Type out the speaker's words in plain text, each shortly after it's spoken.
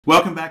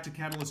Welcome back to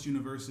Catalyst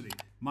University.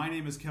 My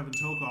name is Kevin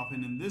Tokoph,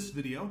 and in this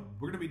video,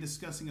 we're going to be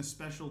discussing a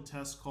special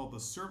test called the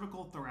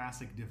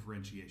Cervical-Thoracic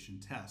Differentiation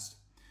test.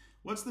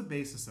 What's the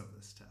basis of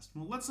this test?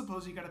 Well, let's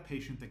suppose you got a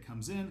patient that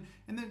comes in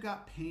and they've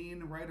got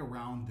pain right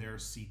around their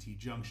CT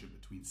junction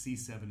between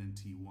C7 and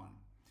T1.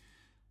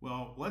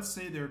 Well, let's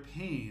say their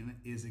pain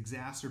is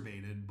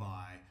exacerbated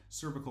by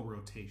cervical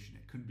rotation.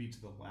 It could be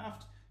to the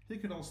left,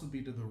 it could also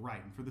be to the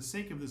right. And for the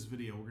sake of this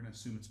video, we're going to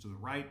assume it's to the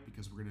right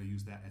because we're going to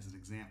use that as an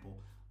example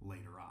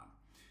later on.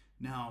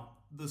 Now,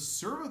 the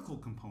cervical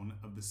component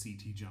of the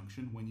CT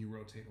junction, when you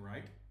rotate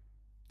right,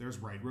 there's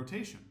right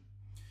rotation.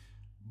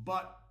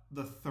 But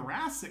the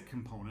thoracic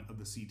component of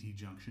the CT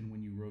junction,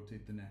 when you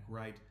rotate the neck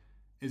right,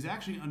 is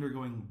actually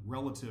undergoing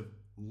relative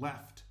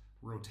left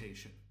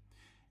rotation.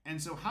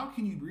 And so how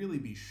can you really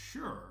be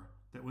sure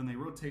that when they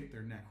rotate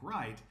their neck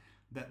right,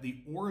 that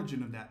the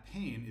origin of that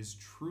pain is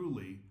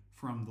truly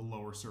from the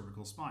lower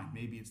cervical spine?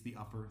 Maybe it's the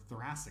upper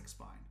thoracic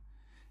spine.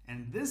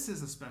 And this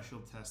is a special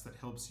test that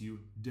helps you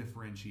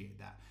differentiate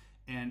that.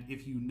 And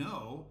if you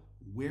know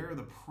where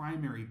the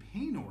primary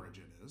pain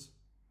origin is,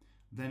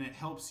 then it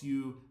helps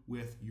you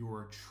with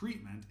your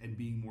treatment and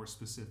being more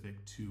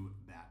specific to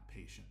that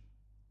patient.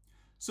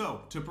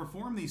 So, to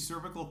perform the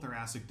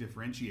cervical-thoracic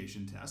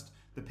differentiation test,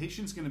 the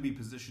patient's going to be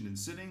positioned in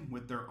sitting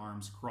with their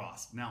arms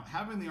crossed. Now,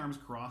 having the arms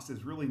crossed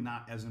is really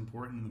not as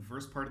important in the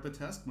first part of the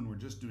test when we're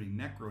just doing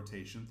neck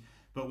rotation,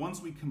 but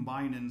once we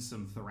combine in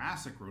some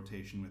thoracic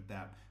rotation with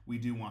that, we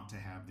do want to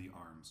have the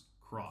arms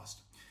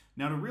crossed.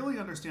 Now, to really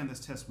understand this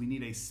test, we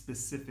need a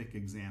specific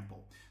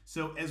example.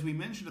 So, as we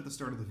mentioned at the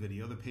start of the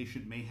video, the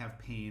patient may have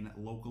pain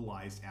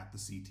localized at the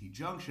CT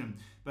junction,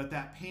 but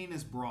that pain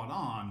is brought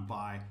on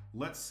by,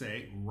 let's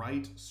say,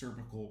 right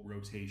cervical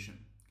rotation.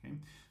 Okay?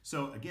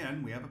 So,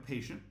 again, we have a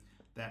patient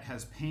that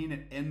has pain at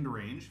end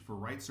range for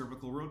right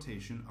cervical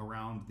rotation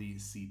around the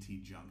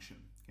CT junction.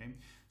 Okay?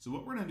 So,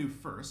 what we're going to do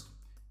first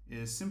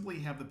is simply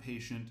have the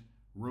patient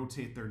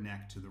rotate their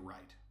neck to the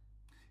right,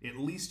 at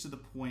least to the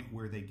point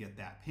where they get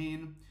that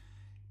pain.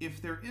 If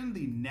they're in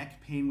the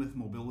neck pain with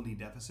mobility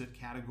deficit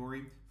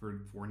category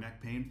for neck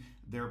pain,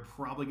 they're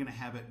probably going to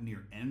have it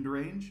near end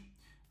range.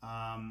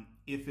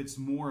 If it's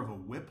more of a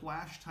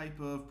whiplash type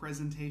of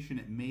presentation,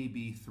 it may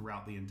be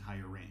throughout the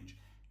entire range.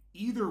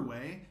 Either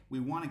way,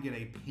 we want to get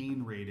a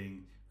pain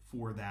rating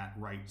for that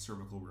right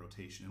cervical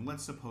rotation. And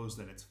let's suppose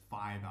that it's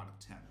 5 out of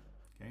 10.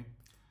 Okay?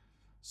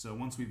 So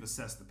once we've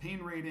assessed the pain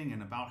rating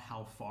and about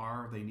how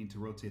far they need to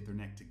rotate their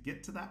neck to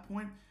get to that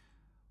point,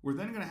 we're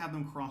then going to have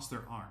them cross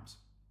their arms.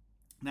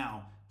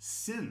 Now,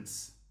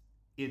 since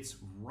it's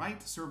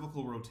right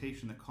cervical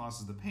rotation that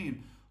causes the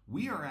pain,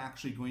 we are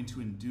actually going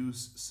to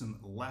induce some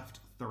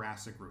left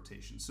thoracic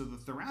rotation. So the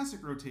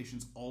thoracic rotation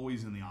is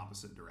always in the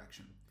opposite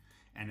direction,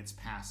 and it's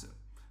passive.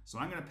 So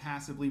I'm going to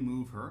passively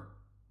move her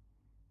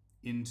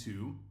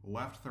into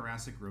left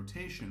thoracic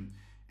rotation,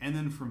 and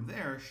then from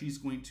there, she's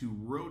going to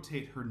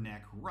rotate her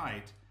neck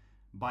right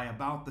by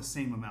about the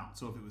same amount.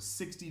 So if it was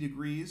 60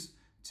 degrees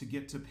to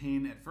get to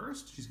pain at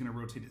first, she's going to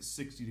rotate it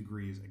 60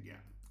 degrees again.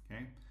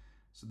 Okay,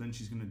 so then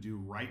she's going to do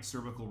right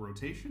cervical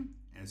rotation,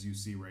 as you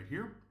see right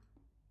here,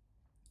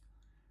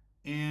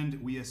 and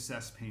we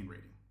assess pain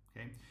rating.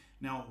 Okay,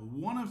 now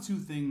one of two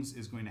things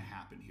is going to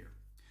happen here.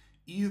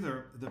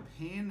 Either the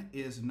pain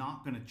is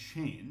not going to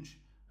change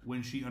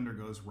when she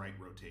undergoes right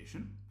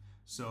rotation,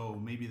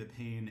 so maybe the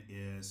pain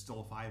is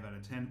still a 5 out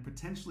of 10,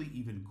 potentially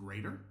even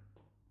greater.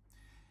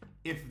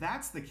 If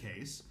that's the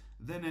case,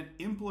 then it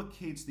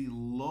implicates the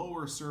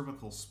lower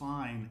cervical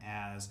spine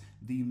as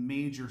the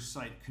major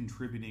site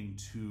contributing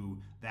to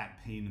that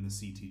pain in the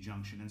CT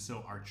junction. And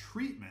so our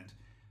treatment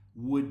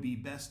would be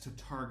best to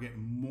target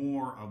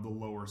more of the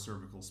lower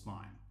cervical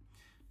spine.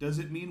 Does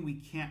it mean we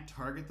can't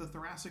target the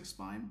thoracic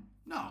spine?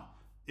 No.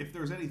 If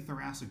there's any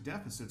thoracic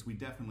deficits, we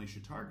definitely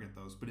should target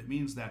those, but it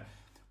means that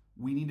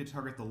we need to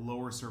target the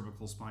lower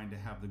cervical spine to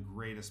have the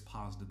greatest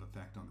positive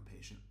effect on the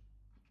patient.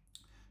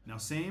 Now,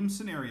 same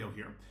scenario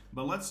here,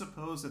 but let's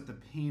suppose that the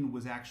pain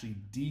was actually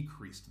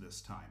decreased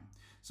this time.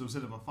 So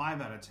instead of a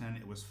 5 out of 10,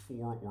 it was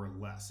 4 or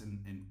less,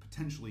 and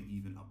potentially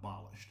even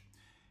abolished.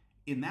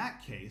 In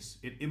that case,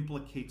 it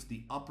implicates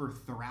the upper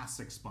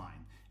thoracic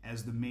spine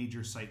as the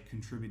major site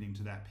contributing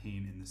to that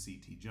pain in the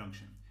CT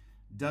junction.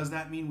 Does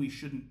that mean we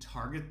shouldn't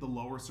target the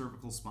lower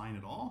cervical spine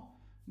at all?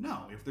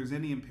 No, if there's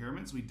any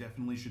impairments, we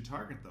definitely should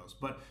target those.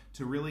 But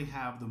to really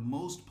have the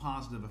most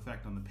positive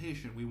effect on the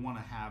patient, we want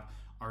to have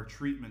our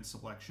treatment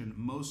selection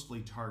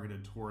mostly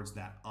targeted towards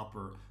that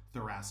upper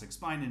thoracic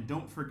spine. And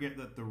don't forget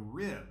that the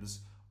ribs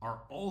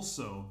are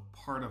also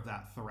part of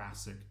that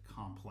thoracic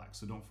complex.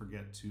 So don't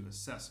forget to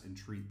assess and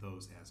treat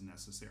those as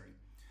necessary.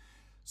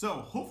 So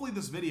hopefully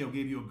this video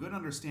gave you a good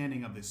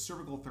understanding of the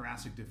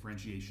cervical-thoracic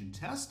differentiation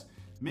test.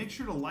 Make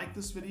sure to like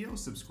this video,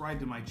 subscribe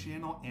to my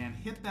channel, and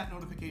hit that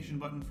notification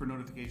button for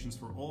notifications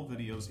for all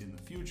videos in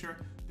the future.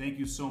 Thank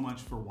you so much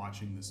for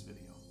watching this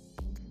video.